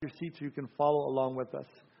your seat so you can follow along with us.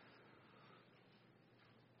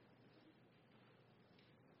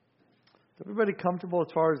 Is everybody comfortable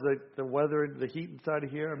as far as the weather, the heat inside of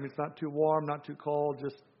here? I mean, it's not too warm, not too cold,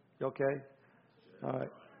 just okay? All right.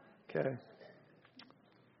 Okay.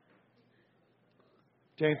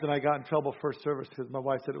 James and I got in trouble first service because my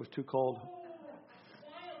wife said it was too cold.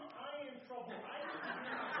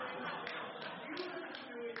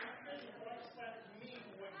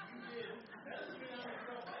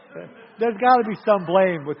 There's got to be some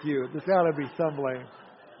blame with you. There's got to be some blame.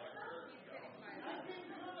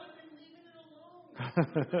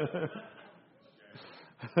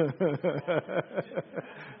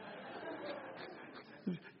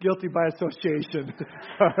 Guilty by association.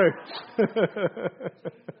 Sorry.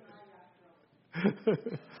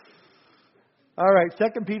 All right,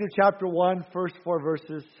 2 Peter chapter 1, first 4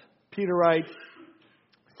 verses. Peter writes,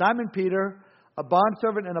 Simon Peter, a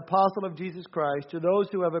bondservant and apostle of Jesus Christ, to those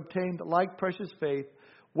who have obtained like precious faith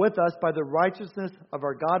with us by the righteousness of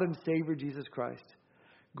our God and Savior Jesus Christ.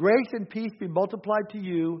 Grace and peace be multiplied to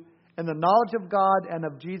you in the knowledge of God and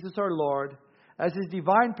of Jesus our Lord, as His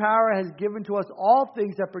divine power has given to us all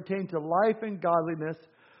things that pertain to life and godliness,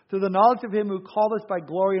 through the knowledge of Him who called us by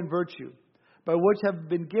glory and virtue, by which have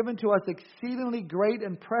been given to us exceedingly great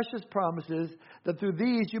and precious promises, that through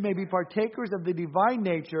these you may be partakers of the divine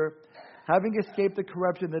nature, having escaped the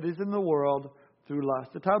corruption that is in the world through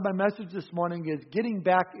lust. The title of my message this morning is Getting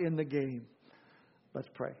Back in the Game. Let's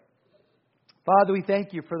pray. Father, we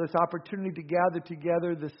thank you for this opportunity to gather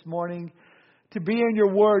together this morning, to be in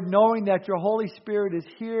your word, knowing that your Holy Spirit is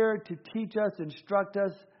here to teach us, instruct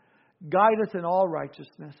us, guide us in all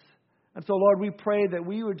righteousness. And so, Lord, we pray that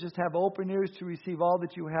we would just have open ears to receive all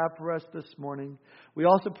that you have for us this morning. We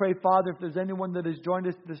also pray, Father, if there's anyone that has joined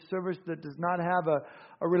us this service that does not have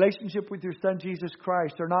a relationship with your Son, Jesus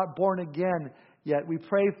Christ, or not born again yet, we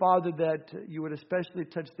pray, Father, that you would especially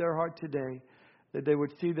touch their heart today, that they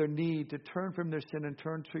would see their need to turn from their sin and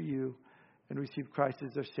turn to you and receive Christ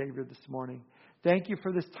as their Savior this morning. Thank you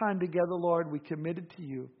for this time together, Lord. We commit it to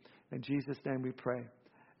you. In Jesus' name we pray.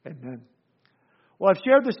 Amen. Well, I've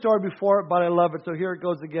shared this story before, but I love it, so here it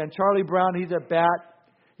goes again. Charlie Brown, he's at bat.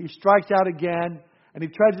 He strikes out again, and he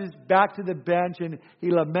trudges back to the bench, and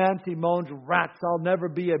he laments, he moans, rats, I'll never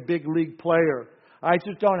be a big league player. I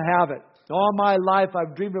just don't have it. All my life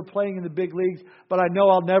I've dreamed of playing in the big leagues, but I know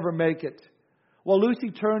I'll never make it. Well,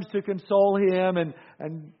 Lucy turns to console him, and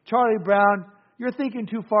Charlie Brown, you're thinking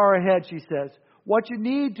too far ahead, she says. What you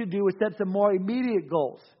need to do is set some more immediate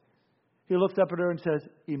goals. He looks up at her and says,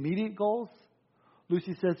 immediate goals?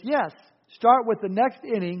 Lucy says, yes. Start with the next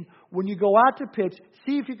inning. When you go out to pitch,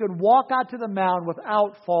 see if you can walk out to the mound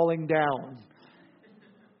without falling down.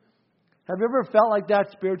 Have you ever felt like that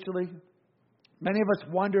spiritually? Many of us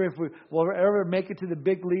wonder if we will ever make it to the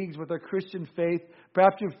big leagues with our Christian faith.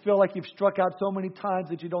 Perhaps you feel like you've struck out so many times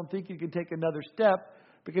that you don't think you can take another step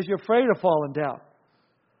because you're afraid of falling down.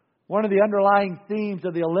 One of the underlying themes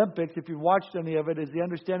of the Olympics, if you've watched any of it, is the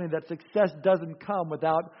understanding that success doesn't come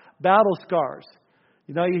without battle scars.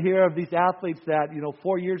 You know, you hear of these athletes that,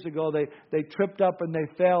 4 years ago they tripped up and they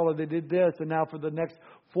fell or they did this, and now for the next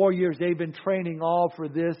 4 years they've been training all for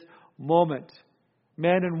this moment.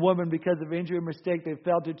 Men and women, because of injury or mistake, they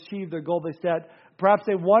failed to achieve their goal they set. Perhaps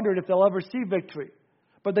they wondered if they'll ever see victory.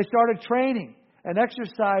 But they started training and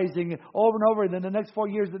exercising over and over, and then the next 4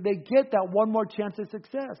 years that they get that one more chance at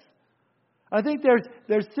success. I think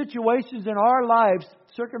there's situations in our lives,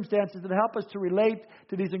 circumstances that help us to relate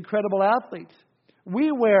to these incredible athletes.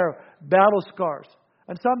 We wear battle scars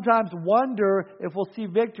and sometimes wonder if we'll see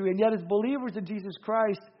victory. And yet as believers in Jesus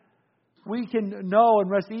Christ, we can know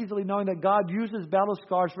and rest easily knowing that God uses battle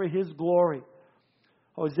scars for His glory.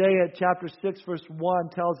 Hosea chapter 6 verse 1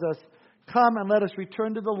 tells us, come and let us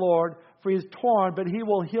return to the Lord, for He is torn, but He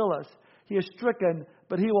will heal us. He is stricken,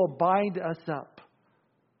 but He will bind us up.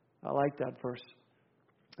 I like that verse.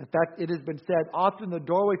 In fact, it has been said, often the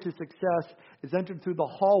doorway to success is entered through the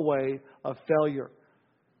hallway of failure.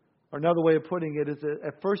 Or another way of putting it is that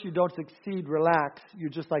at first you don't succeed, relax. You're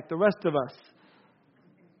just like the rest of us.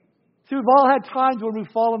 See, we've all had times when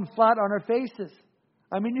we've fallen flat on our faces.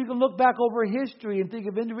 I mean, you can look back over history and think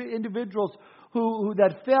of individuals who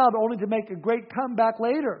that failed only to make a great comeback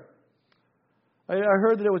later. I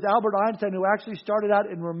heard that it was Albert Einstein who actually started out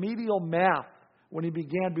in remedial math when he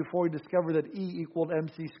began before he discovered that E equaled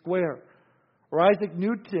mc squared. Or Isaac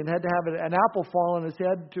Newton had to have an apple fall on his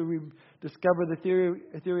head to discover the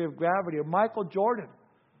theory of gravity. Or Michael Jordan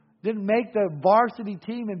didn't make the varsity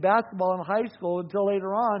team in basketball in high school until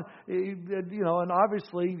later on. And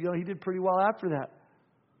obviously, he did pretty well after that.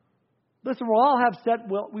 Listen, we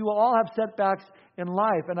will all have setbacks in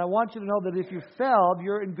life. And I want you to know that if you failed,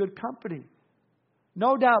 you're in good company.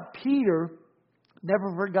 No doubt Peter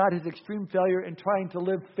never forgot his extreme failure in trying to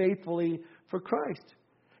live faithfully for Christ.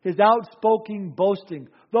 His outspoken boasting,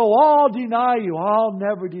 though all deny you, I'll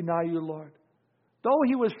never deny you, Lord. Though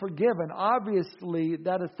he was forgiven, obviously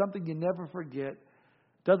that is something you never forget.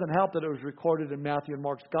 Doesn't help that it was recorded in Matthew and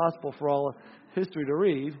Mark's gospel for all of history to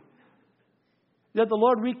read. Yet the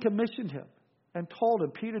Lord recommissioned him and told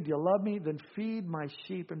him, Peter, do you love me? Then feed my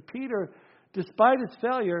sheep. And Peter, despite his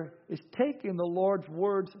failure, is taking the Lord's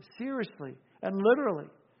words seriously and literally.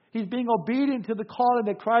 He's being obedient to the calling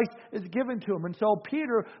that Christ is given to him. And so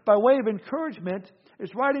Peter, by way of encouragement,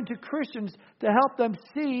 is writing to Christians to help them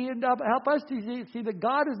see and help us to see that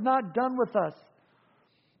God is not done with us.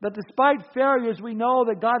 That despite failures, we know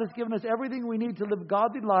that God has given us everything we need to live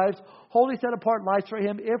godly lives, wholly set apart lives for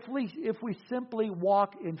Him, if we simply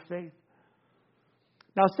walk in faith.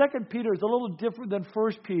 Now, 2 Peter is a little different than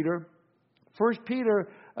 1 Peter. 1 Peter,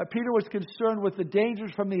 Peter was concerned with the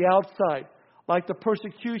dangers from the outside, like the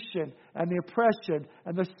persecution and the oppression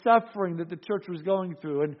and the suffering that the church was going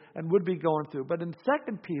through and would be going through. But in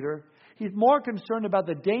 2 Peter, he's more concerned about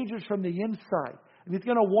the dangers from the inside. And he's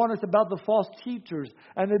going to warn us about the false teachers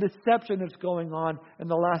and the deception that's going on in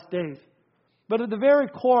the last days. But at the very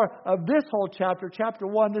core of this whole chapter, chapter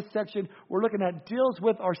 1, this section we're looking at deals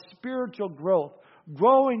with our spiritual growth,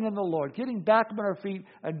 growing in the Lord, getting back on our feet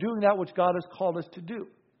and doing that which God has called us to do.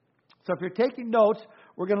 So if you're taking notes,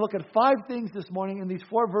 we're going to look at 5 things this morning in these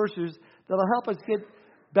 4 verses that will help us get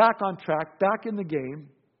back on track, back in the game.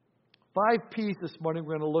 5 P's this morning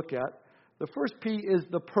we're going to look at. The first P is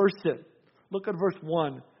the person. Look at verse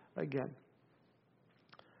 1 again.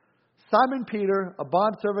 Simon Peter, a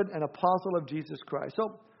bondservant and apostle of Jesus Christ.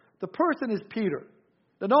 So the person is Peter.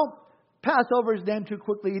 Now don't pass over his name too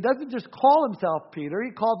quickly. He doesn't just call himself Peter.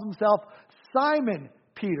 He calls himself Simon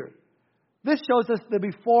Peter. This shows us the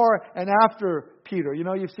before and after Peter. You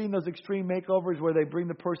know, you've seen those extreme makeovers where they bring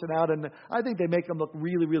the person out, and I think they make them look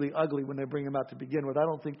really, really ugly when they bring them out to begin with. I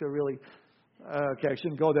don't think they're really, okay, I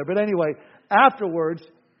shouldn't go there. But anyway, afterwards,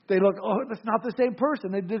 they look, oh, that's not the same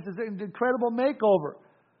person. This is an incredible makeover.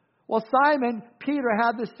 Well, Simon Peter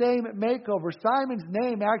had the same makeover. Simon's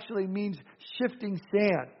name actually means shifting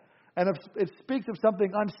sand. And it speaks of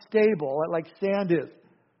something unstable, like sand is.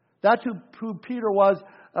 That's who Peter was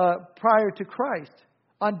prior to Christ.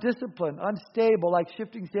 Undisciplined, unstable, like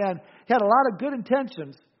shifting sand. He had a lot of good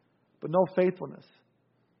intentions, but no faithfulness.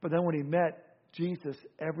 But then when he met Jesus,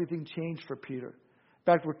 everything changed for Peter.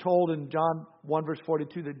 In fact, we're told in John 1 verse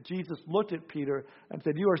 42 that Jesus looked at Peter and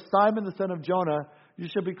said, "You are Simon the son of Jonah. You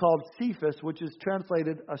shall be called Cephas," which is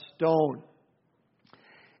translated a stone.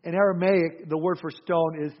 In Aramaic, the word for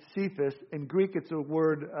stone is Cephas. In Greek, it's the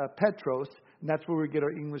word Petros, and that's where we get our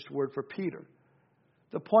English word for Peter.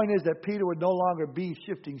 The point is that Peter would no longer be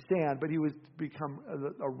shifting sand, but he would become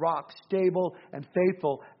a rock, stable and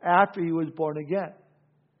faithful after he was born again.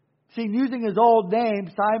 See, using his old name,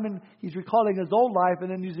 Simon, he's recalling his old life, and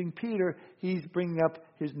then using Peter, he's bringing up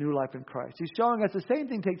his new life in Christ. He's showing us the same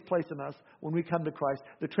thing takes place in us when we come to Christ.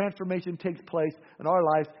 The transformation takes place in our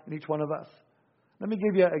lives, in each one of us. Let me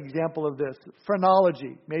give you an example of this.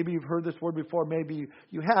 Phrenology. Maybe you've heard this word before, maybe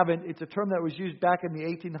you haven't. It's a term that was used back in the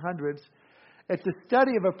 1800s. It's the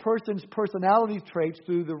study of a person's personality traits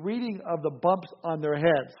through the reading of the bumps on their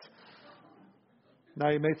heads. Now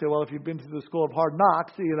you may say, well, if you've been to the school of hard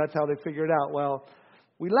knocks, see, that's how they figure it out. Well,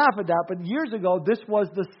 we laugh at that, but years ago, this was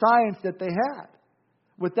the science that they had.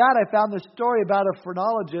 With that, I found this story about a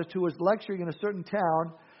phrenologist who was lecturing in a certain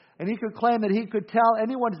town, and he could claim that he could tell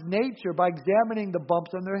anyone's nature by examining the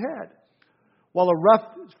bumps on their head. Well, a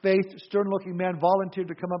rough-faced, stern-looking man volunteered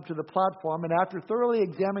to come up to the platform, and after thoroughly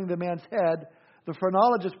examining the man's head, the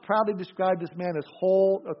phrenologist proudly described this man as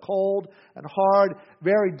a cold and hard,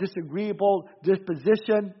 very disagreeable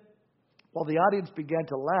disposition. Well, the audience began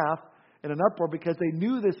to laugh in an uproar because they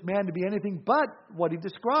knew this man to be anything but what he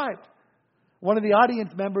described. One of the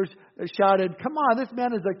audience members shouted, "Come on, this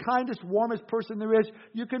man is the kindest, warmest person there is.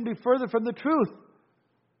 You couldn't be further from the truth."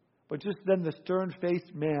 But just then the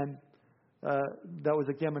stern-faced man that was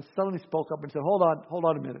examined suddenly spoke up and said, Hold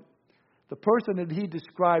on a minute. The person that he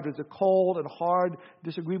described as a cold and hard,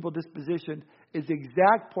 disagreeable disposition is the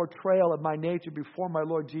exact portrayal of my nature before my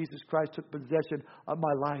Lord Jesus Christ took possession of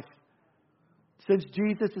my life. Since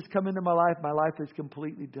Jesus has come into my life is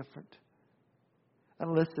completely different.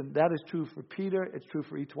 And listen, that is true for Peter. It's true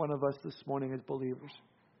for each one of us this morning as believers.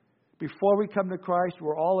 Before we come to Christ,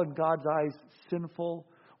 we're all in God's eyes sinful.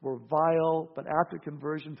 We're vile, but after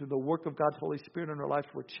conversion, through the work of God's Holy Spirit in our lives,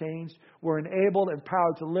 we're changed. We're enabled,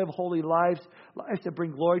 empowered to live holy lives that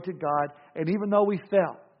bring glory to God. And even though we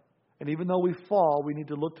fail, and even though we fall, we need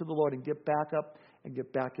to look to the Lord and get back up and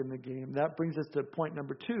get back in the game. That brings us to point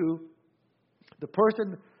number 2. The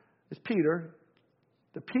person is Peter.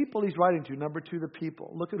 The people he's writing to, number 2, the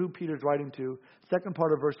people. Look at who Peter's writing to. Second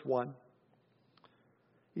part of verse 1.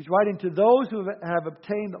 He's writing to those who have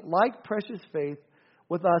obtained like precious faith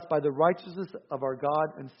with us by the righteousness of our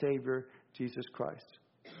God and Savior, Jesus Christ.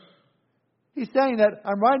 He's saying that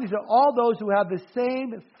I'm writing to all those who have the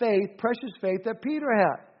same faith, precious faith that Peter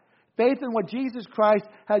had. Faith in what Jesus Christ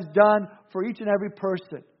has done for each and every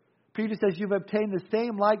person. Peter says, you've obtained the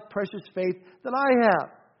same like precious faith that I have.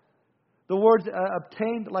 The words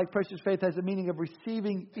obtained like precious faith has the meaning of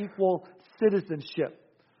receiving equal citizenship.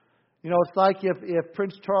 You know, it's like if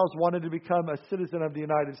Prince Charles wanted to become a citizen of the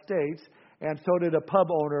United States, and so did a pub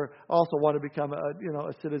owner also want to become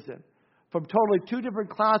a citizen. From totally 2 different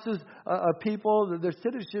classes of people, their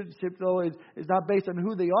citizenship, though, is not based on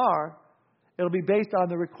who they are. It'll be based on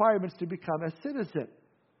the requirements to become a citizen.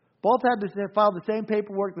 Both had to file the same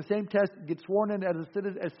paperwork, the same test, get sworn in as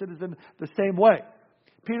a citizen the same way.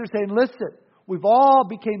 Peter's saying, listen, we've all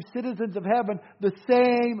became citizens of heaven the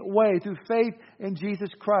same way, through faith in Jesus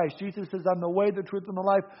Christ. Jesus says, I'm the way, the truth, and the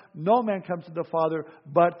life. No man comes to the Father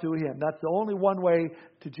but through Him. That's the only one way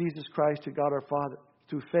to Jesus Christ, to God our Father,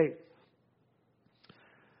 through faith.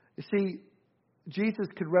 You see, Jesus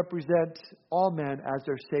could represent all men as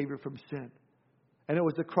their Savior from sin. And it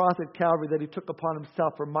was the cross at Calvary that He took upon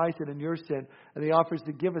Himself for my sin and your sin. And He offers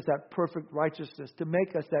to give us that perfect righteousness, to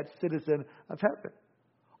make us that citizen of heaven.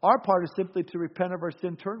 Our part is simply to repent of our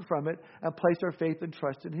sin, turn from it, and place our faith and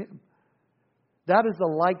trust in Him. That is the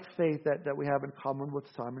like faith that we have in common with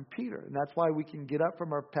Simon Peter. And that's why we can get up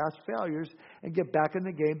from our past failures and get back in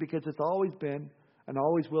the game, because it's always been and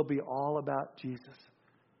always will be all about Jesus.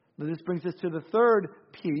 Now, this brings us to the third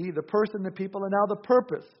P, the person, the people, and now the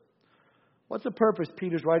purpose. What's the purpose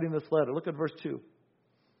Peter's writing this letter? Look at verse 2.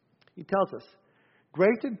 He tells us,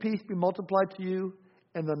 grace and peace be multiplied to you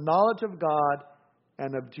in the knowledge of God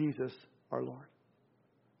and of Jesus our Lord.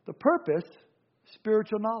 The purpose,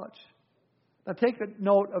 spiritual knowledge. Now take a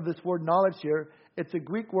note of this word knowledge here. It's a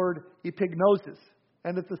Greek word, epignosis.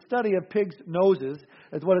 And it's a study of pigs' noses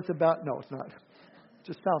is what it's about. No, it's not. It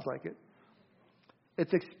just sounds like it.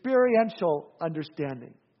 It's experiential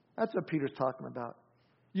understanding. That's what Peter's talking about.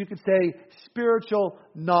 You could say spiritual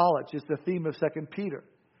knowledge is the theme of 2 Peter.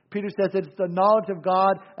 Peter says it's the knowledge of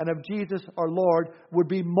God and of Jesus our Lord would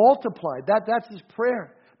be multiplied. That's his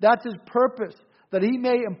prayer. That's his purpose. That He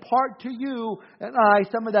may impart to you and I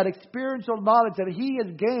some of that experiential knowledge that he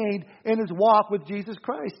has gained in his walk with Jesus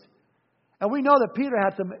Christ. And we know that Peter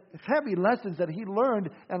had some heavy lessons that he learned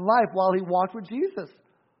in life while he walked with Jesus.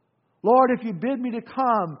 Lord, if you bid me to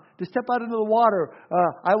come, to step out into the water,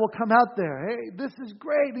 I will come out there. Hey, this is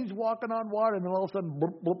great. He's walking on water. And then all of a sudden,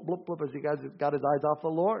 bloop, bloop, bloop, bloop, as he got his eyes off the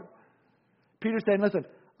Lord. Peter's saying, listen,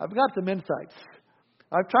 I've got some insights.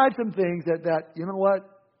 I've tried some things that you know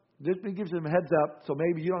what? This gives him a heads up, so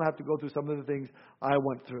maybe you don't have to go through some of the things I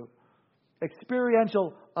went through.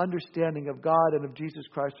 Experiential understanding of God and of Jesus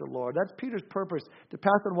Christ our Lord. That's Peter's purpose, to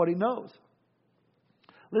pass on what he knows.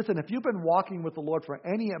 Listen, if you've been walking with the Lord for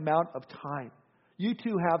any amount of time, you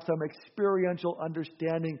too have some experiential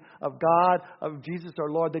understanding of God, of Jesus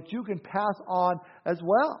our Lord, that you can pass on as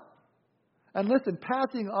well. And listen,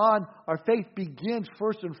 passing on our faith begins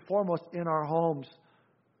first and foremost in our homes.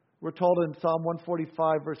 We're told in Psalm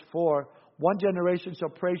 145, verse 4, one generation shall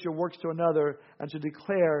praise your works to another and shall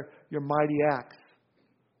declare your mighty acts.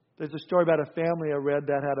 There's a story about a family I read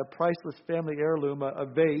that had a priceless family heirloom, a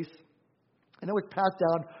vase, and it was passed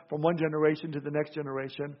down from one generation to the next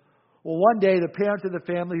generation. Well, one day, the parents of the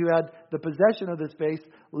family who had the possession of this vase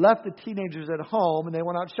left the teenagers at home, and they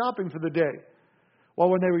went out shopping for the day.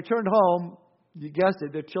 Well, when they returned home, you guessed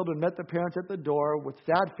it, their children met the parents at the door with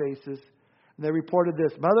sad faces, and they reported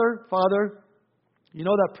this: Mother, Father, you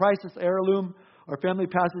know that priceless heirloom our family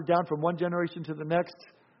passes down from one generation to the next?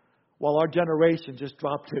 Well, our generation just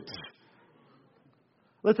dropped it.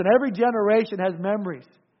 Listen, every generation has memories.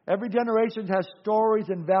 Every generation has stories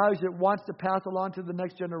and values it wants to pass along to the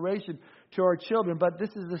next generation, to our children. But this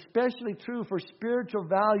is especially true for spiritual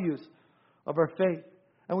values of our faith.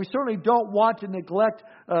 And we certainly don't want to neglect,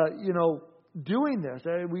 doing this.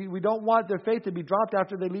 We don't want their faith to be dropped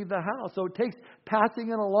after they leave the house. So it takes passing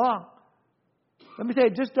it along. Let me say,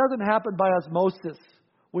 it just doesn't happen by osmosis.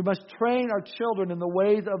 We must train our children in the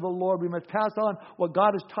ways of the Lord. We must pass on what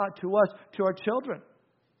God has taught to us, to our children.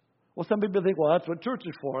 Well, some people think, well, that's what church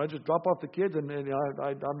is for. I just drop off the kids and I'm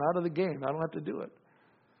out of the game. I don't have to do it.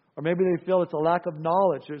 Or maybe they feel it's a lack of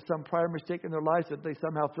knowledge. There's some prior mistake in their lives that they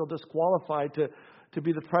somehow feel disqualified to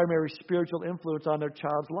be the primary spiritual influence on their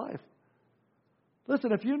child's life.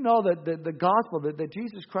 Listen, if you know that the gospel, that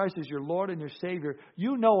Jesus Christ is your Lord and your Savior,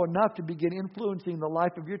 you know enough to begin influencing the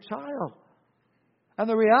life of your child. And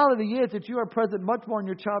the reality is that you are present much more in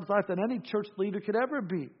your child's life than any church leader could ever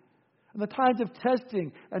be. And the kinds of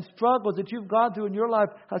testing and struggles that you've gone through in your life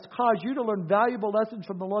has caused you to learn valuable lessons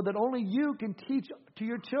from the Lord that only you can teach to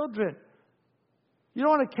your children. You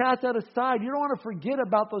don't want to cast that aside. You don't want to forget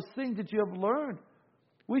about those things that you have learned.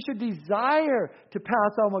 We should desire to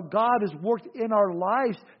pass on what God has worked in our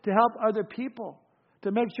lives to help other people,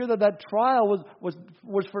 to make sure that trial was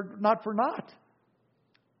not for naught.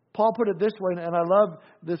 Paul put it this way, and I love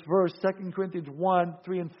this verse, 2 Corinthians 1,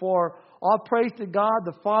 3 and 4. All praise to God,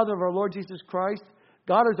 the Father of our Lord Jesus Christ.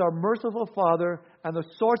 God is our merciful Father and the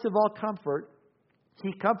source of all comfort.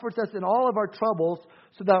 He comforts us in all of our troubles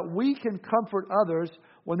so that we can comfort others.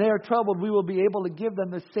 When they are troubled, we will be able to give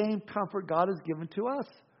them the same comfort God has given to us.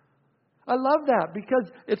 I love that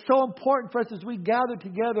because it's so important for us as we gather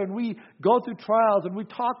together and we go through trials and we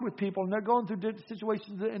talk with people and they're going through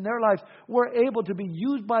situations in their lives. We're able to be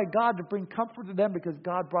used by God to bring comfort to them because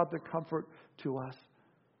God brought the comfort to us.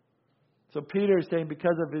 So Peter is saying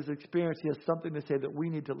because of his experience, he has something to say that we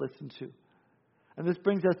need to listen to. And this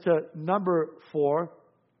brings us to number 4,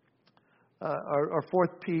 our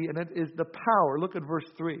fourth P, and it is the power. Look at verse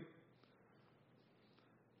 3.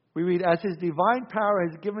 We read, as his divine power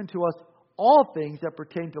has given to us all things that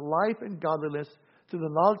pertain to life and godliness through the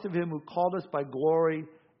knowledge of him who called us by glory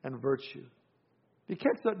and virtue. You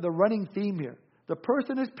catch the running theme here. The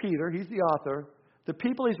person is Peter. He's the author. The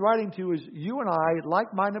people he's writing to is you and I,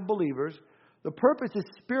 like-minded believers. The purpose is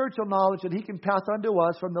spiritual knowledge that he can pass on to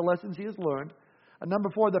us from the lessons he has learned. And number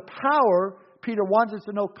 4, the power Peter wants us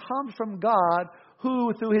to know comes from God,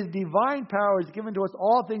 who through his divine power has given to us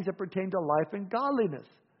all things that pertain to life and godliness.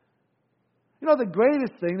 You know, the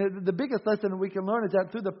greatest thing, the biggest lesson we can learn is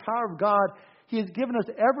that through the power of God, he has given us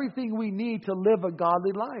everything we need to live a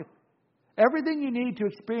godly life. Everything you need to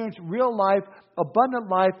experience real life, abundant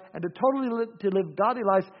life, and to live godly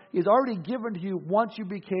life is already given to you once you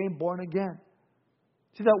became born again.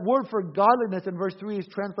 See, that word for godliness in verse 3 is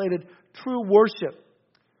translated true worship.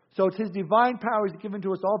 So it's his divine power is given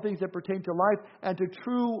to us all things that pertain to life and to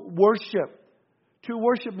true worship. True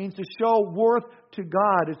worship means to show worth to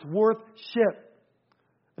God. It's worth-ship.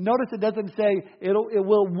 Notice it doesn't say it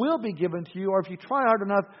will be given to you, or if you try hard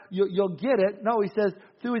enough, you'll get it. No, he says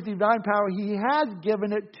through his divine power, he has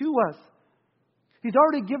given it to us. He's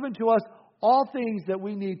already given to us all things that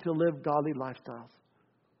we need to live godly lifestyles.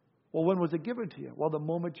 Well, when was it given to you? Well, the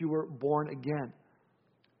moment you were born again.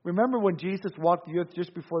 Remember when Jesus walked the earth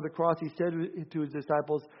just before the cross, he said to his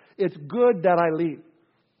disciples, it's good that I leave.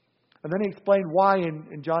 And then he explained why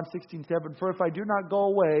in John 16:7. For if I do not go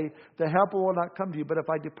away, the Helper will not come to you. But if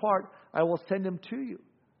I depart, I will send him to you.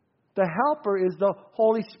 The Helper is the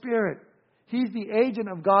Holy Spirit. He's the agent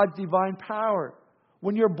of God's divine power.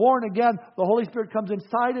 When you're born again, the Holy Spirit comes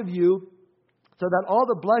inside of you so that all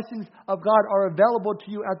the blessings of God are available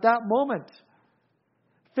to you at that moment.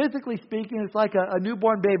 Physically speaking, it's like a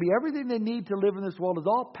newborn baby. Everything they need to live in this world is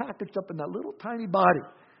all packaged up in that little tiny body.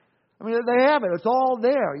 I mean, they have it. It's all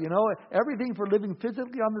there, you know. Everything for living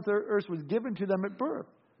physically on this earth was given to them at birth.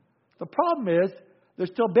 The problem is, they're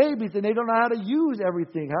still babies and they don't know how to use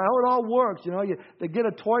everything, how it all works. You know, they get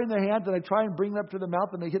a toy in their hands and they try and bring it up to the mouth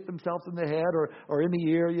and they hit themselves in the head or in the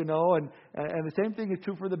ear, you know. And the same thing is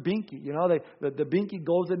true for the binky. You know, the binky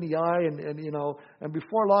goes in the eye and you know, and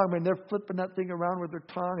before long, I mean, they're flipping that thing around with their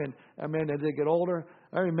tongue. And I mean, as they get older,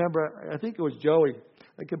 I remember, I think it was Joey.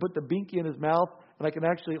 I could put the binky in his mouth and I can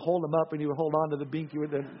actually hold him up and he would hold on to the binky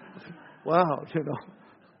with it. Wow, you know.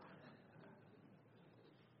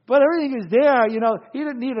 But everything is there, you know. He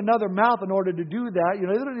didn't need another mouth in order to do that. You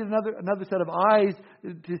know, he didn't need another set of eyes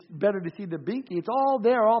to better to see the binky. It's all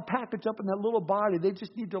there, all packaged up in that little body. They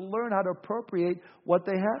just need to learn how to appropriate what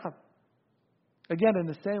they have. Again, in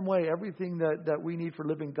the same way, everything that we need for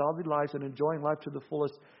living godly lives and enjoying life to the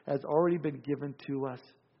fullest has already been given to us.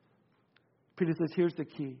 Peter says, here's the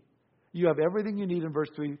key. You have everything you need in verse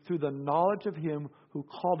 3 through the knowledge of him who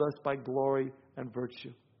called us by glory and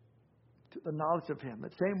virtue. The knowledge of him.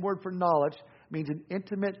 That same word for knowledge means an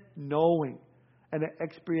intimate knowing and an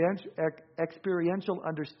experiential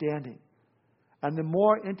understanding. And the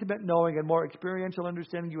more intimate knowing and more experiential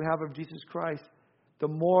understanding you have of Jesus Christ, the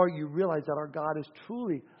more you realize that our God is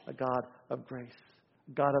truly a God of grace,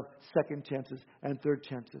 a God of second chances and third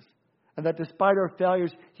chances. And that despite our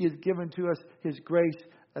failures, He has given to us His grace,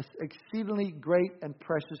 exceedingly great and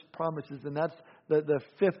precious promises. And that's the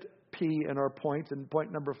fifth P in our points. And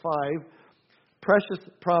point number 5, precious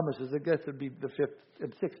promises. I guess it would be the fifth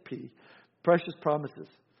and sixth P. Precious promises.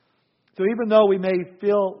 So even though we may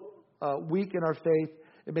feel weak in our faith,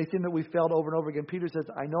 it may seem that we failed over and over again. Peter says,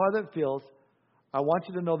 I know how that feels. I want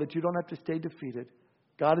you to know that you don't have to stay defeated.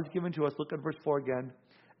 God has given to us, look at verse 4 again,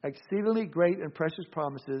 exceedingly great and precious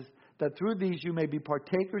promises, that through these you may be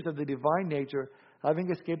partakers of the divine nature,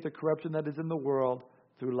 having escaped the corruption that is in the world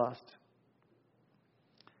through lust.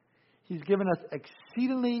 He's given us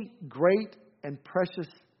exceedingly great and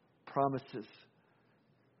precious promises.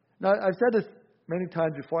 Now, I've said this many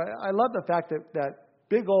times before. I love the fact that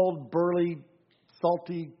big old, burly,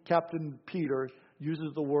 salty Captain Peter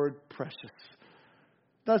uses the word precious.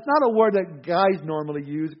 Now, it's not a word that guys normally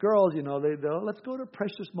use. Girls, let's go to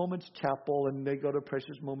Precious Moments Chapel, and they go to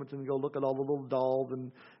Precious Moments and go look at all the little dolls,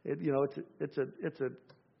 and it's a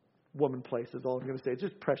woman place. Is all I'm going to say. It's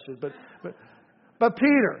just precious. But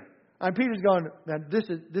Peter, and Peter's going, man, this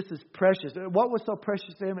is precious. What was so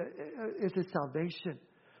precious to him is his salvation.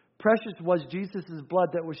 Precious was Jesus' blood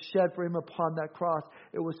that was shed for him upon that cross.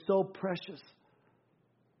 It was so precious.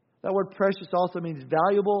 That word precious also means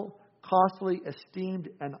valuable, costly, esteemed,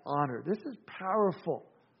 and honored. This is powerful.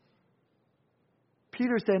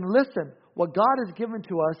 Peter's saying, listen, what God has given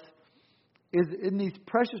to us is in these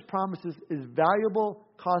precious promises is valuable,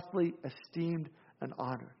 costly, esteemed, and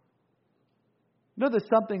honored. There's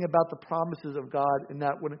something about the promises of God in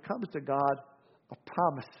that when it comes to God, a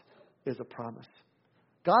promise is a promise.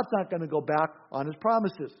 God's not going to go back on His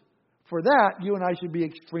promises. For that, you and I should be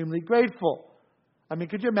extremely grateful. I mean,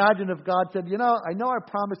 could you imagine if God said, I know I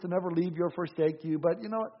promised to never leave you or forsake you, but you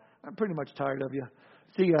know what? I'm pretty much tired of you.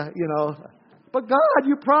 See ya, But God,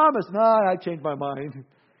 you promised. No, I changed my mind.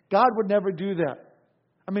 God would never do that.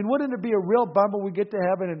 I mean, wouldn't it be a real bummer we get to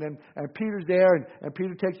heaven and Peter's there and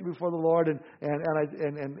Peter takes you before the Lord and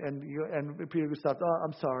Peter goes, oh,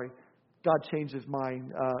 I'm sorry. God changed his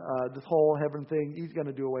mind. This whole heaven thing, He's going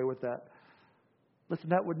to do away with that. Listen,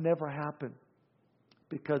 that would never happen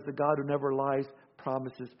because the God who never lies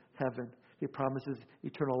promises heaven. He promises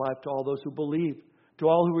eternal life to all those who believe, to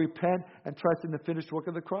all who repent and trust in the finished work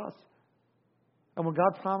of the cross. And when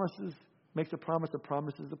God makes a promise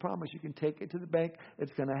is a promise. You can take it to the bank.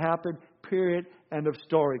 It's going to happen. Period. End of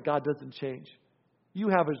story. God doesn't change. You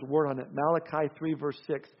have His word on it. Malachi 3 verse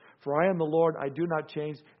 6. For I am the Lord, I do not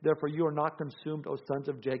change. Therefore you are not consumed, O sons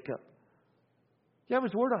of Jacob. You have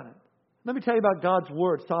His word on it. Let me tell you about God's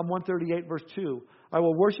word. Psalm 138 verse 2. I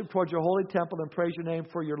will worship towards your holy temple and praise your name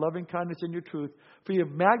for your loving kindness and your truth. For you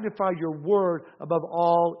have magnified your word above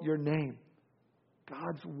all your name.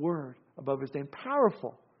 God's word above His name.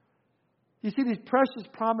 Powerful. You see, these precious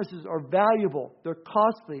promises are valuable. They're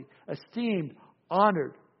costly, esteemed,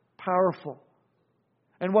 honored, powerful.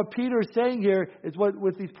 And what Peter is saying here is what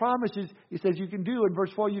with these promises, he says you can do. In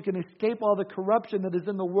verse 4, you can escape all the corruption that is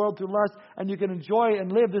in the world through lust, and you can enjoy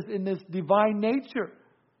and live in this divine nature.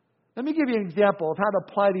 Let me give you an example of how to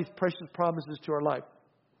apply these precious promises to our life.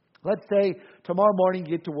 Let's say tomorrow morning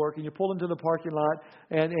you get to work and you pull into the parking lot,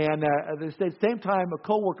 and at the same time a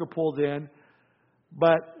coworker pulls in,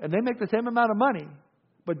 and they make the same amount of money,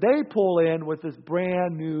 but they pull in with this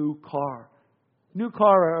brand new car. New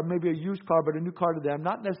car, or maybe a used car, but a new car to them,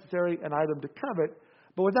 not necessarily an item to covet.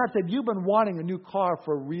 But with that said, you've been wanting a new car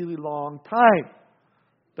for a really long time.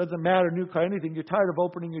 Doesn't matter, new car, anything. You're tired of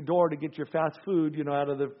opening your door to get your fast food, out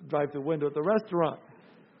of the drive-thru window at the restaurant.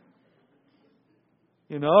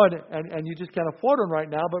 And you just can't afford them right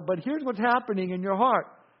now. But here's what's happening in your heart.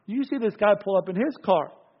 You see this guy pull up in his car.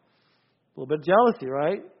 A little bit of jealousy,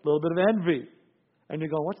 right? A little bit of envy. And you're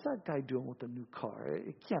going, what's that guy doing with the new car?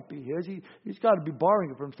 It can't be his. He's got to be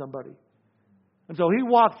borrowing it from somebody. And so he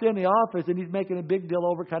walks in the office and he's making a big deal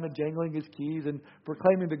over kind of jangling his keys and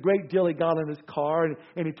proclaiming the great deal he got in his car.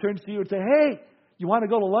 And he turns to you and says, hey, you want to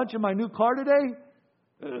go to lunch in my new car today?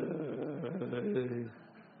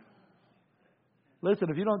 Listen,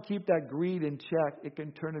 if you don't keep that greed in check, it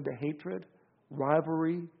can turn into hatred,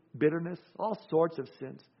 rivalry, bitterness, all sorts of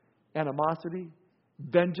sins. Animosity,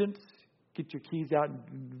 vengeance. Get your keys out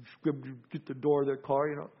and get the door of their car,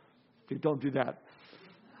 Okay, don't do that.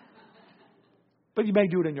 But you may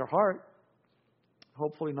do it in your heart.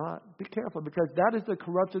 Hopefully not. Be careful, because that is the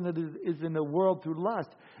corruption that is in the world through lust.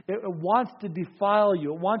 It wants to defile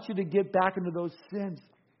you. It wants you to get back into those sins.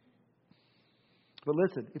 But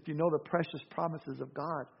listen, if you know the precious promises of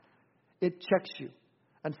God, it checks you.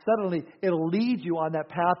 And suddenly it'll lead you on that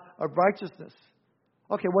path of righteousness.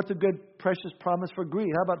 Okay, what's a good precious promise for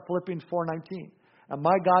greed? How about Philippians 4:19? and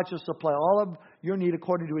my God shall supply all of your need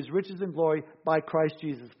according to His riches and glory by Christ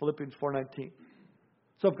Jesus. Philippians 4:19.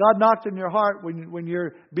 So if God knocks in your heart when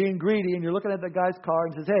you're being greedy and you're looking at that guy's car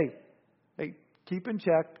and says, hey, keep in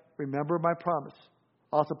check, remember my promise.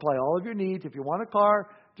 I'll supply all of your needs. If you want a car,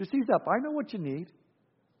 just ease up. I know what you need.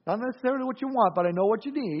 Not necessarily what you want, but I know what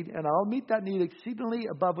you need, and I'll meet that need exceedingly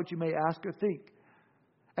above what you may ask or think.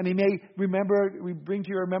 And He may bring to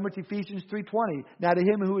your remembrance Ephesians 3:20. Now to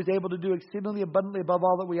Him who is able to do exceedingly abundantly above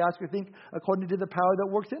all that we ask or think, according to the power that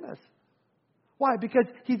works in us. Why? Because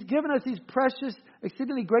He's given us these precious,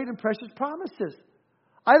 exceedingly great and precious promises.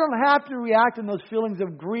 I don't have to react in those feelings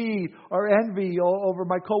of greed or envy over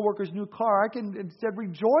my coworker's new car. I can instead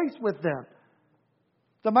rejoice with them.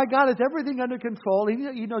 That my God has everything under control.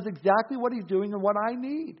 He knows exactly what He's doing and what I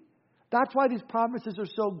need. That's why these promises are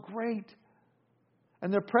so great.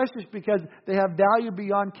 And they're precious because they have value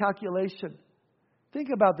beyond calculation. Think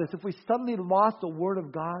about this. If we suddenly lost the Word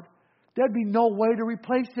of God, there'd be no way to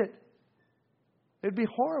replace it. It'd be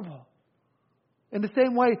horrible. In the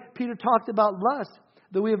same way, Peter talks about lust,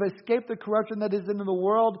 that we have escaped the corruption that is in the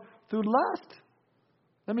world through lust.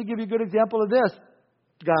 Let me give you a good example of this.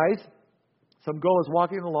 Guys, some girl is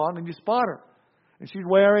walking along and you spot her. And she's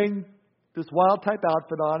wearing this wild type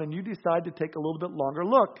outfit on, and you decide to take a little bit longer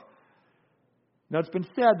look. Now, it's been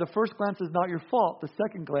said, the first glance is not your fault. The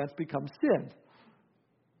second glance becomes sin.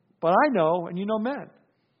 But I know, and you know men,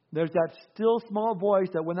 there's that still small voice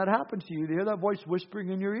that when that happens to you, you hear that voice whispering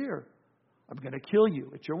in your ear. I'm going to kill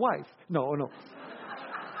you. It's your wife. No.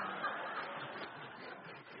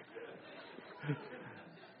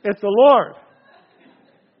 It's the Lord.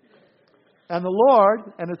 And the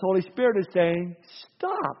Lord and His Holy Spirit is saying,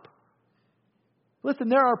 stop. Listen,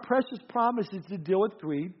 there are precious promises to deal with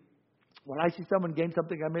greed. When I see someone gain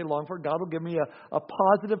something I may long for, God will give me a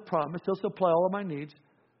positive promise. He'll supply all of my needs.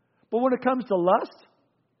 But when it comes to lust,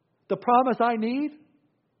 the promise I need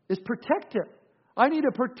is protective. I need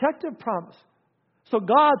a protective promise. So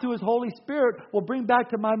God, through His Holy Spirit, will bring back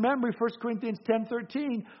to my memory 1 Corinthians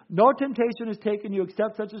 10:13. No temptation has taken you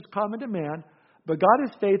except such as common to man. But God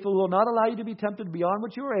is faithful, who will not allow you to be tempted beyond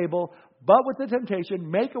what you are able, but with the temptation,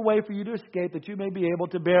 make a way for you to escape, that you may be able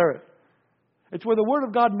to bear it. It's where the Word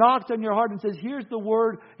of God knocks on your heart and says, here's the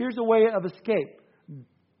word, here's a way of escape.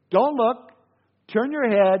 Don't look, turn your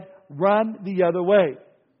head, run the other way.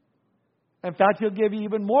 In fact, He'll give you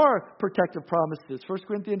even more protective promises. 1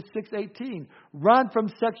 Corinthians 6:18. Run from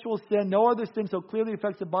sexual sin. No other sin so clearly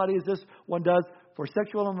affects the body as this one does. For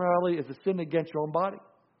sexual immorality is a sin against your own body.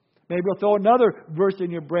 Maybe we'll throw another verse in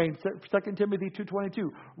your brain. 2 Timothy 2:22.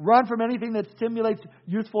 Run from anything that stimulates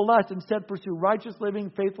youthful lust. Instead, pursue righteous living,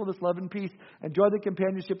 faithfulness, love, and peace. Enjoy the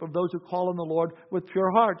companionship of those who call on the Lord with pure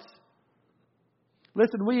hearts.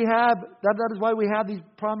 Listen, that is why we have these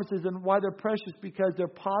promises and why they're precious, because they're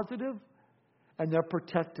positive and they're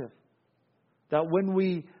protective. That when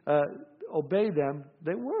we obey them,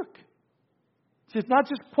 they work. See, it's not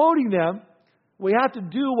just quoting them. We have to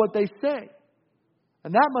do what they say.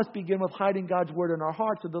 And that must begin with hiding God's Word in our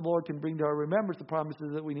hearts so the Lord can bring to our remembrance the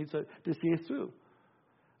promises that we need to see us through.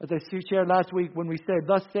 As I shared last week, when we say,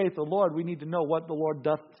 thus saith the Lord, we need to know what the Lord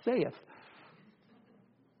doth saith.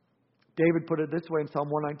 David put it this way in Psalm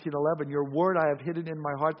 119:11, your word I have hidden in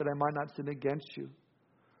my heart that I might not sin against you.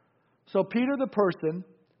 So Peter the person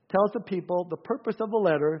tells the people the purpose of the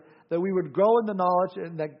letter, that we would grow in the knowledge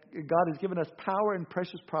and that God has given us power and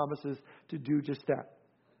precious promises to do just that.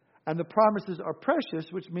 And the promises are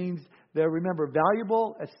precious, which means they're, remember,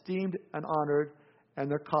 valuable, esteemed, and honored, and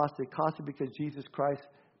they're costly. Costly because Jesus Christ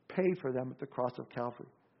paid for them at the cross of Calvary.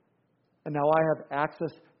 And now I have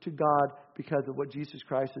access to God because of what Jesus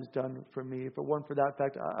Christ has done for me. If it weren't for that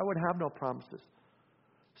fact, I would have no promises.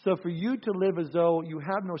 So for you to live as though you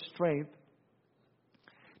have no strength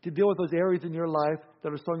to deal with those areas in your life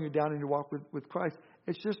that are slowing you down in your walk with Christ,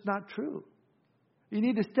 it's just not true. You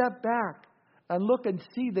need to step back and look and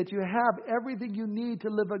see that you have everything you need to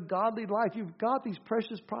live a godly life. You've got these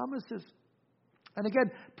precious promises. And again,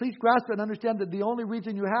 please grasp and understand that the only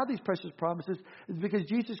reason you have these precious promises is because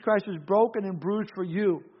Jesus Christ was broken and bruised for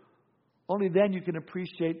you. Only then you can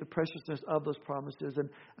appreciate the preciousness of those promises. And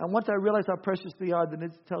once I realize how precious they are, then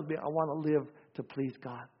it tells me I want to live to please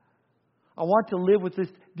God. I want to live with this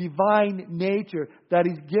divine nature that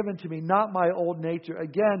He's given to me, not my old nature.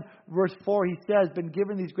 Again, verse 4, He says, been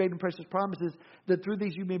given these great and precious promises, that through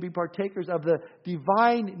these you may be partakers of the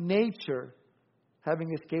divine nature,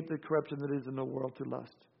 having escaped the corruption that is in the world through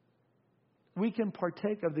lust. We can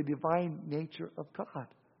partake of the divine nature of God.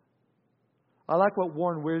 I like what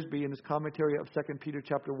Warren Wiersbe in his commentary of 2 Peter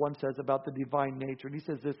chapter 1 says about the divine nature. And he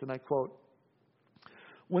says this, and I quote,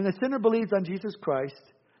 When the sinner believes on Jesus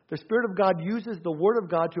Christ, the Spirit of God uses the Word of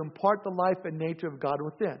God to impart the life and nature of God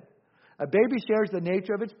within. A baby shares the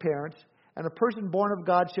nature of its parents, and a person born of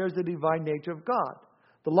God shares the divine nature of God.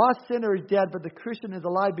 The lost sinner is dead, but the Christian is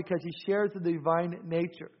alive because he shares the divine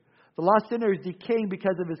nature. The lost sinner is decaying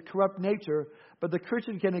because of his corrupt nature, but the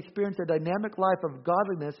Christian can experience a dynamic life of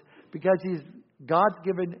godliness because he's God's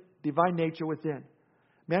given divine nature within.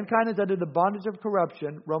 Mankind is under the bondage of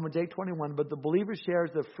corruption, Romans 8:21, but the believer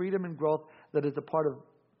shares the freedom and growth that is a part of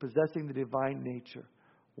possessing the divine nature.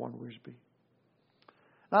 Warren Wiersbe.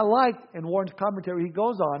 I like in Warren's commentary, he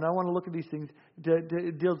goes on. I want to look at these things.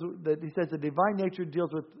 He says the divine nature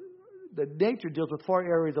deals with four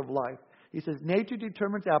areas of life. He says nature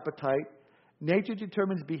determines appetite, nature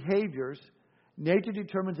determines behaviors, nature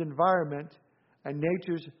determines environment, and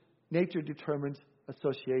nature determines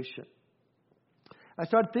association. I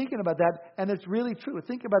started thinking about that, and it's really true.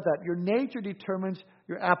 Think about that. Your nature determines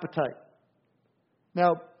your appetite.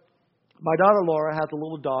 Now, my daughter Laura has a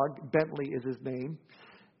little dog. Bentley is his name.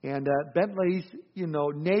 And Bentley's,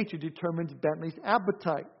 nature determines Bentley's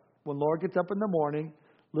appetite. When Laura gets up in the morning,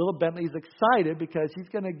 little Bentley's excited because he's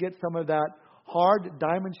going to get some of that hard,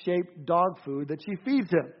 diamond-shaped dog food that she feeds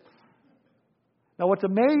him. Now, what's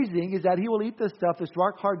amazing is that he will eat this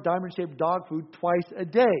rock-hard, diamond-shaped dog food twice a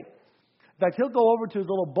day. In fact, he'll go over to his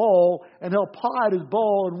little bowl, and he'll paw at his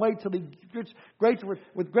bowl and wait till he gets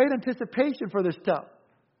with great anticipation for this stuff.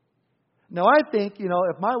 Now, I think,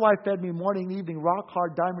 if my wife fed me morning and evening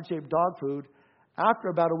rock-hard, diamond-shaped dog food, after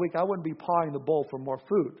about a week, I wouldn't be pawing the bowl for more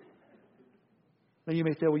food. Now, you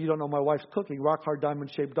may say, well, you don't know my wife's cooking. Rock-hard,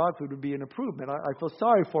 diamond-shaped dog food would be an improvement. I feel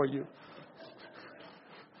sorry for you.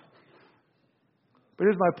 But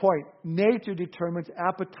here's my point. Nature determines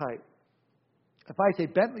appetite. If I say,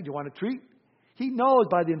 Bentley, do you want a treat? He knows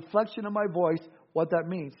by the inflection of my voice what that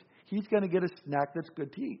means. He's going to get a snack that's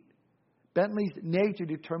good to eat. Bentley's nature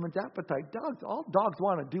determines appetite. All dogs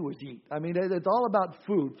want to do is eat. I mean, it's all about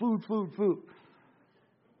food. It's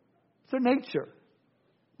their nature.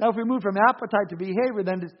 Now, if we move from appetite to behavior,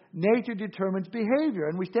 then nature determines behavior.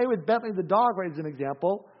 And we stay with Bentley the dog right as an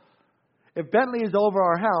example. If Bentley is over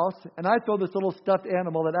our house, and I throw this little stuffed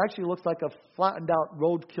animal that actually looks like a flattened out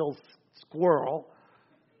roadkill squirrel.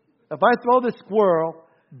 If I throw the squirrel,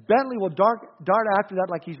 Bentley will dart after that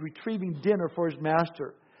like he's retrieving dinner for his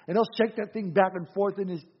master. And he'll shake that thing back and forth in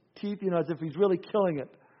his teeth, as if he's really killing it.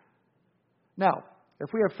 Now,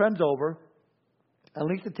 if we have friends over, and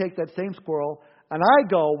Lisa takes that same squirrel, and I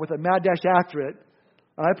go with a mad dash after it,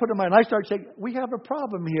 and I put it in and I start shaking, we have a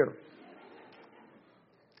problem here.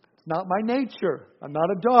 It's not my nature. I'm not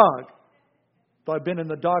a dog. Though I've been in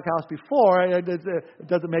the doghouse before, it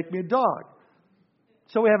doesn't make me a dog.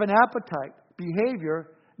 So we have an appetite,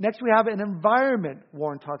 behavior. Next, we have an environment,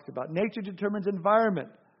 Warren talks about. Nature determines environment.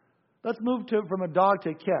 Let's move from a dog to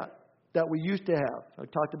a cat that we used to have. I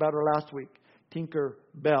talked about her last week, Tinker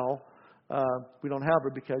Bell. We don't have her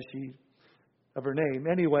because of her name.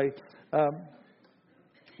 Anyway,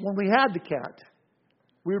 when we had the cat,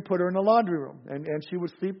 we would put her in the laundry room, and she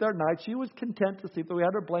would sleep there at night. She was content to sleep. We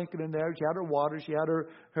had her blanket in there. She had her water. She had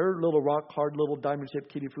her little rock-hard little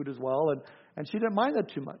diamond-shaped kitty food as well, and she didn't mind that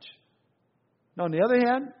too much. Now, on the other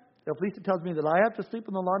hand, if Lisa tells me that I have to sleep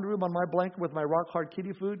in the laundry room on my blanket with my rock-hard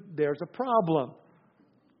kitty food, there's a problem.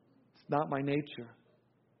 It's not my nature.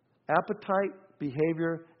 Appetite,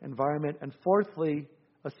 behavior, environment, and fourthly,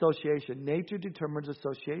 association. Nature determines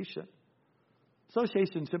association.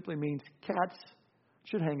 Association simply means cats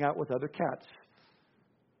should hang out with other cats.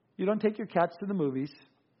 You don't take your cats to the movies.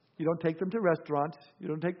 You don't take them to restaurants. You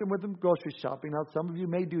don't take them with them grocery shopping. Now, some of you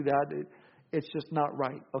may do that. It's just not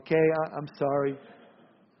right. Okay? I'm sorry.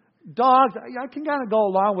 Dogs, I can kind of go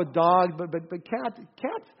along with dogs, but cats,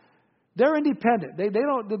 they're independent. They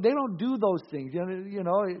don't do those things.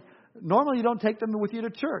 Normally you don't take them with you to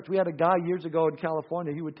church. We had a guy years ago in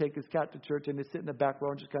California. He would take his cat to church and he'd sit in the back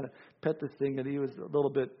row and just kind of pet this thing. And he was a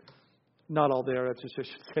little bit not all there. That's just what I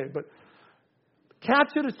should say. But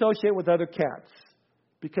cats should associate with other cats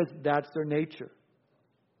because that's their nature.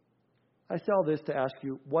 I say all this to ask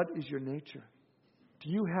you, what is your nature?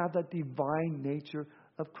 Do you have that divine nature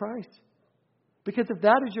of Christ? Because if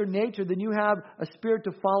that is your nature, then you have a spirit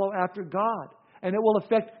to follow after God. And it will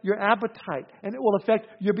affect your appetite. And it will affect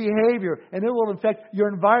your behavior. And it will affect your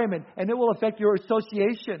environment. And it will affect your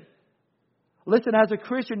association. Listen, as a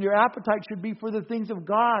Christian, your appetite should be for the things of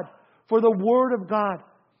God. For the Word of God.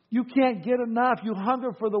 You can't get enough. You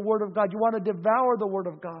hunger for the Word of God. You want to devour the Word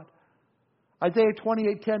of God. Isaiah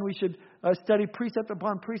 28:10, we should study precept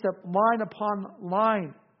upon precept, line upon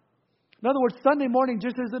line. In other words, Sunday morning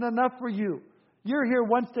just isn't enough for you. You're here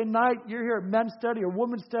Wednesday night. You're here at men's study or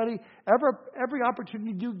women's study. Every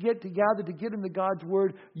opportunity you get to gather to get into God's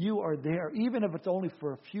Word, you are there, even if it's only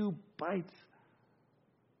for a few bites.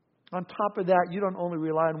 On top of that, you don't only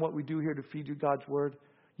rely on what we do here to feed you God's Word.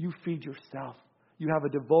 You feed yourself. You have a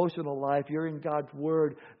devotional life. You're in God's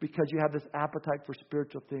Word because you have this appetite for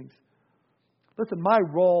spiritual things. Listen, my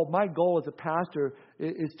goal as a pastor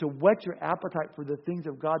is to whet your appetite for the things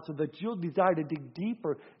of God so that you'll desire to dig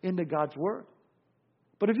deeper into God's Word.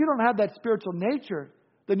 But if you don't have that spiritual nature,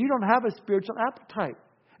 then you don't have a spiritual appetite.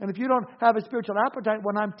 And if you don't have a spiritual appetite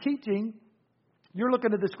when I'm teaching, you're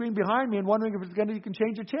looking at the screen behind me and wondering if you can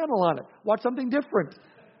change the channel on it. Watch something different.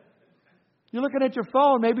 You're looking at your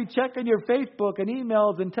phone, maybe checking your Facebook and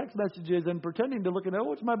emails and text messages and pretending to look at,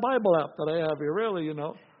 what's my Bible app that I have here? Really,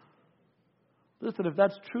 Listen, if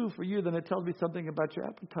that's true for you, then it tells me something about your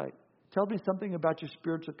appetite. It tells me something about your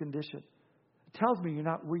spiritual condition. It tells me you're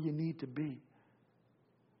not where you need to be.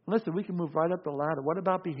 Listen, we can move right up the ladder. What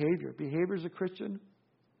about behavior? Behavior as a Christian?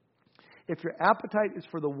 If your appetite is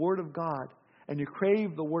for the Word of God and you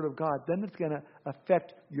crave the Word of God, then it's going to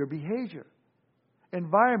affect your behavior.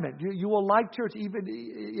 Environment. You will like church even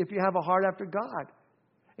if you have a heart after God.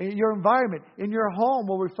 In your environment, in your home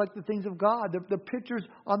will reflect the things of God. The pictures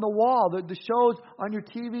on the wall, the shows on your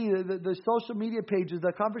TV, the social media pages,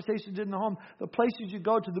 the conversations in the home, the places you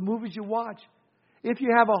go to, the movies you watch. If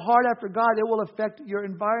you have a heart after God, it will affect your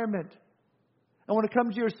environment. And when it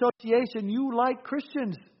comes to your association, you like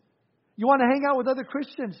Christians. You want to hang out with other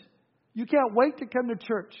Christians. You can't wait to come to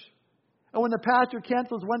church. And when the pastor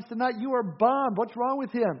cancels Wednesday night, you are bummed. What's wrong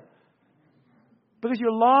with him? Because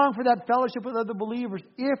you long for that fellowship with other believers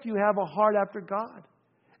if you have a heart after God.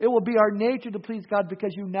 It will be our nature to please God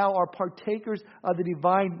because you now are partakers of the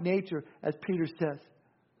divine nature, as Peter says.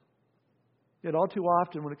 Yet all too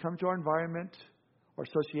often when it comes to our environment or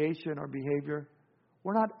association or behavior,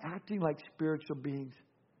 we're not acting like spiritual beings.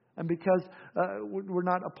 And because we're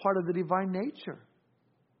not a part of the divine nature.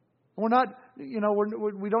 We're not,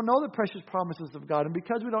 we don't know the precious promises of God. And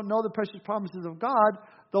because we don't know the precious promises of God,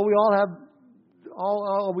 though we all have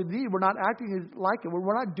all we need, we're not acting like it.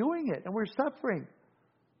 We're not doing it. And we're suffering.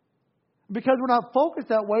 Because we're not focused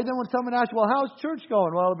that way, then when someone asks, well, how's church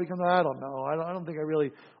going? Well, it becomes, I don't know. I don't think I really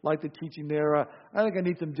like the teaching there. I think I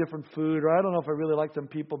need some different food. Or I don't know if I really like some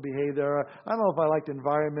people behave there. I don't know if I like the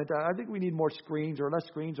environment. I think we need more screens or less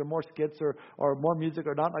screens or more skits or more music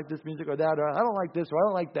or not like this music or that. Or I don't like this or I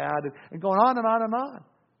don't like that. And going on and on and on.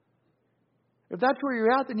 If that's where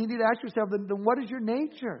you're at, then you need to ask yourself, then what is your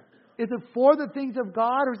nature? Is it for the things of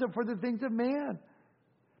God or is it for the things of man?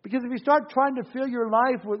 Because if you start trying to fill your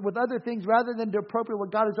life with other things rather than to appropriate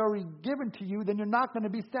what God has already given to you, then you're not going to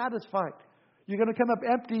be satisfied. You're going to come up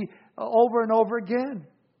empty over and over again.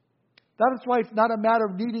 That is why it's not a matter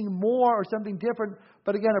of needing more or something different,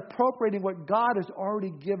 but again, appropriating what God has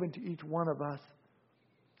already given to each one of us.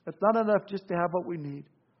 It's not enough just to have what we need.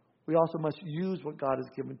 We also must use what God has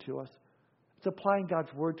given to us. It's applying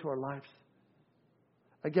God's Word to our lives.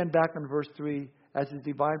 Again, back in verse 3, as His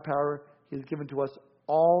divine power, He has given to us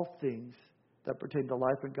all things that pertain to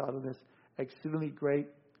life and godliness, exceedingly great,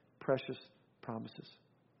 precious promises.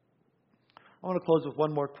 I want to close with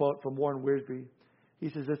one more quote from Warren Wiersbe. He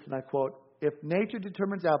says this, and I quote, "If nature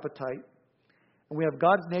determines appetite, and we have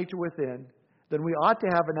God's nature within, then we ought to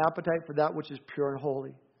have an appetite for that which is pure and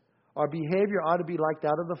holy. Our behavior ought to be like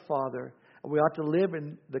that of the Father, and we ought to live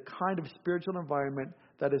in the kind of spiritual environment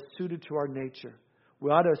that is suited to our nature. We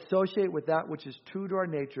ought to associate with that which is true to our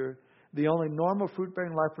nature. The only normal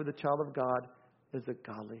fruit-bearing life for the child of God is a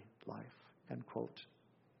godly life." End quote.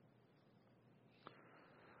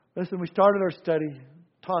 Listen, we started our study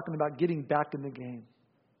talking about getting back in the game.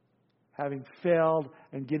 Having failed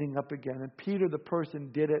and getting up again. And Peter, the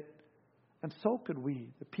person, did it. And so could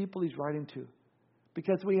we, the people he's writing to.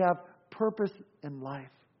 Because we have purpose in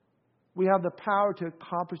life. We have the power to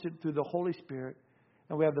accomplish it through the Holy Spirit.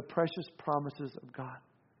 And we have the precious promises of God.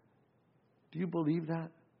 Do you believe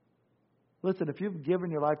that? Listen, if you've given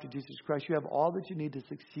your life to Jesus Christ, you have all that you need to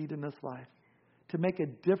succeed in this life, to make a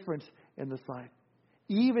difference in this life.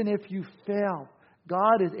 Even if you fail,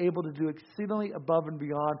 God is able to do exceedingly above and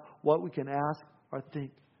beyond what we can ask or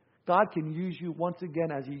think. God can use you once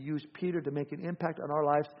again as He used Peter to make an impact on our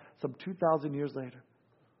lives some 2,000 years later.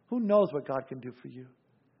 Who knows what God can do for you?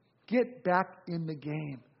 Get back in the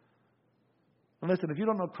game. And listen, if you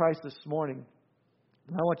don't know Christ this morning,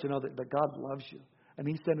 I want you to know that God loves you. And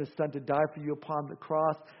He sent His Son to die for you upon the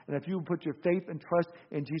cross. And if you put your faith and trust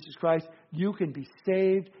in Jesus Christ, you can be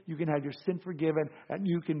saved, you can have your sin forgiven, and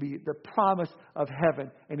you can be the promise of heaven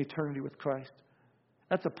and eternity with Christ.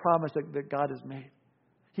 That's a promise that God has made.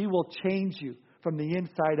 He will change you from the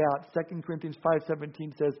inside out. 2 Corinthians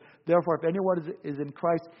 5:17 says, therefore, if anyone is in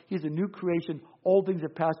Christ, he's a new creation. Old things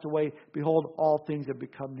have passed away. Behold, all things have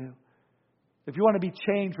become new. If you want to be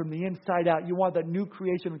changed from the inside out, you want that new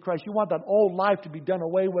creation in Christ, you want that old life to be done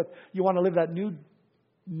away with, you want to live that new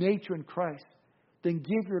nature in Christ, then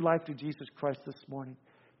give your life to Jesus Christ this morning.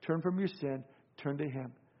 Turn from your sin, turn to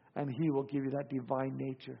Him, and He will give you that divine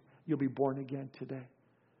nature. You'll be born again today.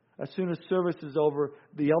 As soon as service is over,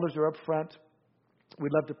 the elders are up front.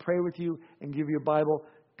 We'd love to pray with you and give you a Bible.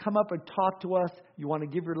 Come up and talk to us. You want to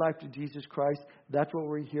give your life to Jesus Christ. That's what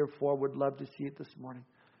we're here for. We'd love to see it this morning.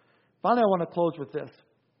 Finally, I want to close with this.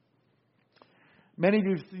 Many of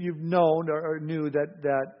you've known or knew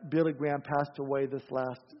that Billy Graham passed away this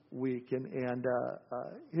last week. And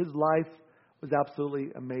his life was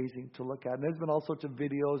absolutely amazing to look at. And there's been all sorts of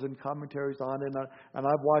videos and commentaries on it. And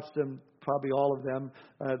I've watched them, probably all of them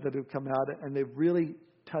that have come out. And they've really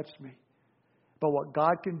touched me. But what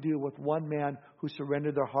God can do with one man who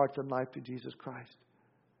surrendered their hearts and life to Jesus Christ.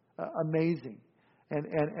 Amazing.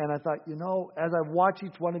 And I thought, as I watch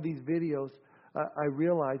each one of these videos, I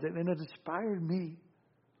realized it, and it inspired me.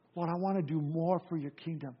 Lord, I want to do more for your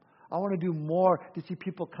kingdom. I want to do more to see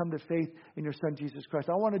people come to faith in your Son, Jesus Christ.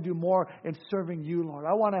 I want to do more in serving you, Lord.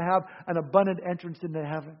 I want to have an abundant entrance into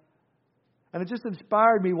heaven. And it just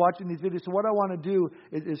inspired me watching these videos. So what I want to do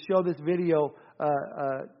is show this video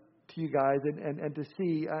to you guys and to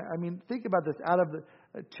see. I mean, think about this. Out of the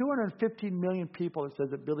 215 million people, it says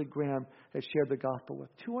that Billy Graham has shared the gospel with.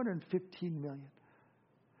 215 million.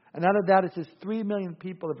 And out of that, it says 3 million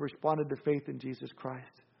people have responded to faith in Jesus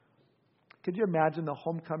Christ. Could you imagine the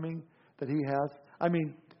homecoming that he has? I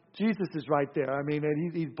mean, Jesus is right there. I mean,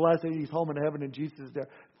 and he's blessed. He's home in heaven, and Jesus is there,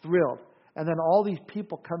 thrilled. And then all these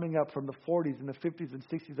people coming up from the 40s and the 50s and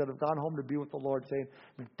 60s that have gone home to be with the Lord saying,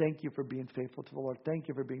 thank you for being faithful to the Lord. Thank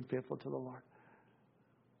you for being faithful to the Lord.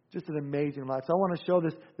 Just an amazing life. So I want to show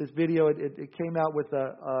this video. It came out with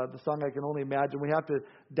the song I Can Only Imagine. We have to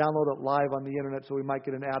download it live on the internet, so we might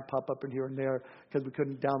get an ad pop up in here and there because we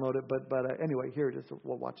couldn't download it. But anyway, here it is.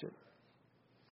 We'll watch it.